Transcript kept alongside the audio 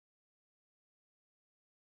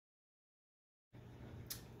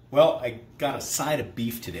Well, I got a side of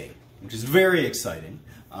beef today, which is very exciting.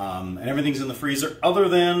 And everything's in the freezer other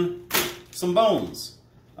than some bones.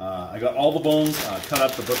 I got all the bones cut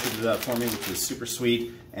up. The butcher did that for me, which was super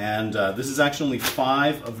sweet. And this is actually only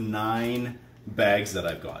 5 of 9 bags that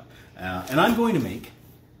I've got. And I'm going to make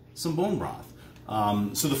some bone broth.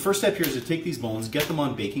 So the first step here is to take these bones, get them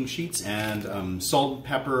on baking sheets, and salt,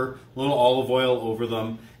 pepper, a little olive oil over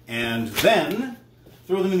them, and then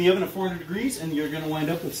throw them in the oven at 400 degrees, and you're going to wind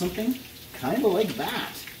up with something kind of like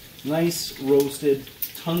that. Nice, roasted,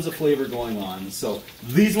 tons of flavor going on. So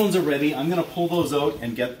these ones are ready. I'm going to pull those out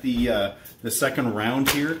and get the second round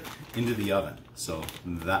here into the oven. So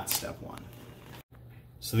that's step one.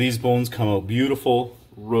 So these bones come out beautiful,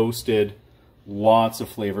 roasted, lots of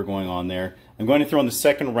flavor going on there. I'm going to throw in the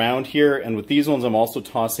second round here, and with these ones I'm also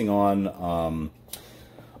tossing on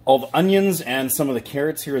all the onions and some of the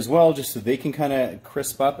carrots here as well, just so they can kind of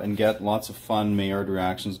crisp up and get lots of fun Maillard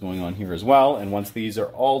reactions going on here as well. And once these are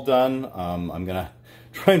all done, I'm going to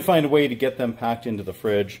try and find a way to get them packed into the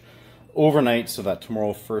fridge overnight so that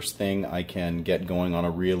tomorrow first thing I can get going on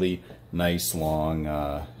a really nice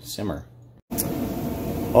long simmer.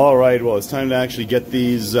 All right, well, it's time to actually get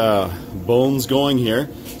these bones going here.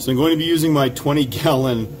 So I'm going to be using my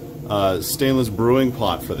 20-gallon stainless brewing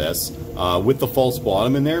pot for this with the false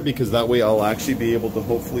bottom in there, because that way I'll actually be able to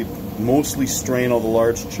hopefully mostly strain all the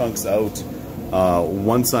large chunks out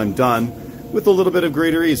once I'm done with a little bit of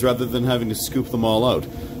greater ease rather than having to scoop them all out.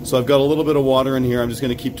 So I've got a little bit of water in here. I'm just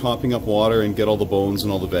going to keep topping up water and get all the bones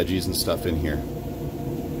and all the veggies and stuff in here.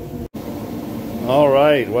 All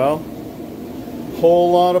right, well,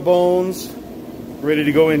 whole lot of bones ready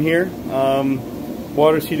to go in here.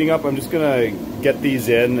 Water's heating up. I'm just gonna get these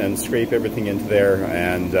in and scrape everything into there,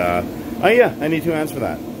 and oh yeah, I need 2 hands for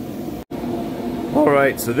that. All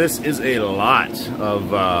right, so this is a lot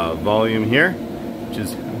of volume here, which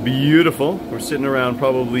is beautiful. We're sitting around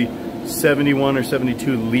probably 71 or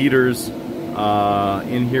 72 liters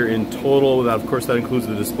in here in total. Of course, that includes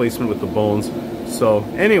the displacement with the bones. So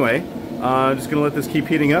anyway, I'm just gonna let this keep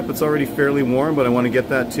heating up. It's already fairly warm, but I want to get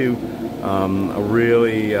that to a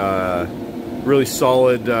really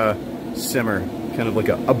solid simmer, kind of like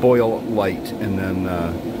a boil light, and then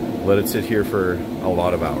let it sit here for a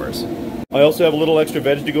lot of hours. I also have a little extra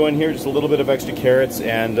veg to go in here, just a little bit of extra carrots,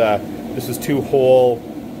 and this is 2 whole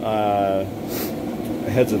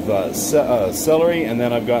heads of celery, and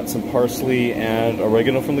then I've got some parsley and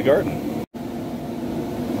oregano from the garden.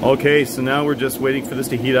 Okay, so now we're just waiting for this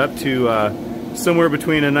to heat up to somewhere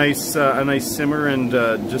between a nice simmer and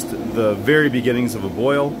just the very beginnings of a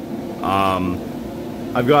boil.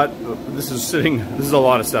 I've got, this is a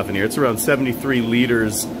lot of stuff in here. It's around 73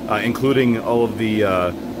 liters, including all of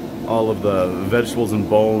the vegetables and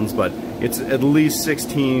bones, but it's at least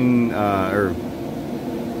 16,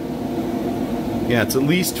 it's at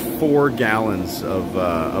least 4 gallons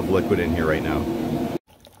of liquid in here right now.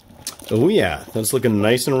 Oh yeah, that's looking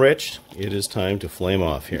nice and rich. It is time to flame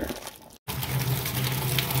off here.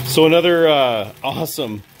 So another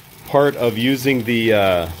awesome part of using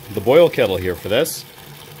the boil kettle here for this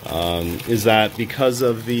is that because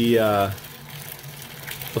of the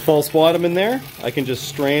false bottom in there, I can just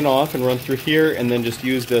strain off and run through here, and then just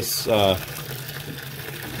use this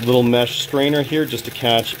little mesh strainer here just to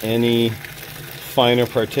catch any finer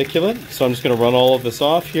particulate. So I'm just going to run all of this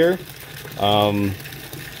off here.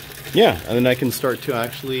 Yeah, and then I can start to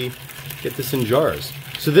actually get this in jars.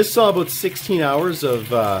 So this saw about 16 hours of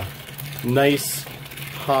nice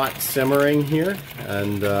hot simmering here,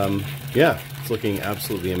 and yeah, it's looking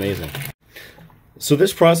absolutely amazing. So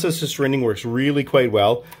this process of straining works really quite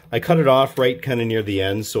well. I cut it off right kind of near the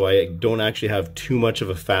end, so I don't actually have too much of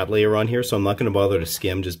a fat layer on here, so I'm not going to bother to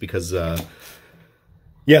skim, just because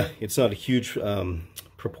yeah, it's not a huge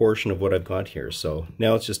proportion of what I've got here. So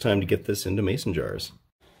now it's just time to get this into mason jars.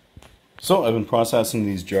 So I've been processing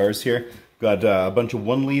these jars here. Got a bunch of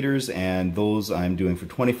 1 liters, and those I'm doing for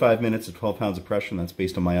 25 minutes at 12 pounds of pressure, and that's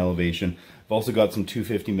based on my elevation. I've also got some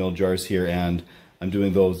 250 ml jars here, and I'm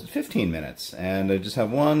doing those at 15 minutes. And I just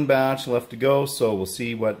have 1 batch left to go, so we'll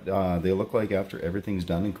see what they look like after everything's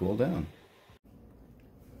done and cooled down.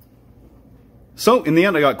 So in the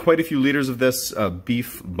end, I got quite a few liters of this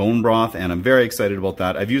beef bone broth, and I'm very excited about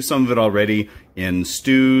that. I've used some of it already in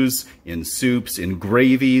stews, in soups, in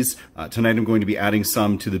gravies. Tonight I'm going to be adding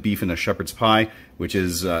some to the beef in a shepherd's pie, which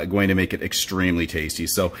is going to make it extremely tasty.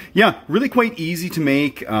 So yeah, really quite easy to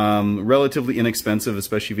make, relatively inexpensive,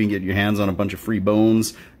 especially if you can get your hands on a bunch of free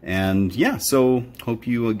bones. And yeah, so hope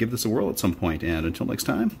you give this a whirl at some point. And until next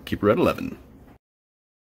time, keep her at 11.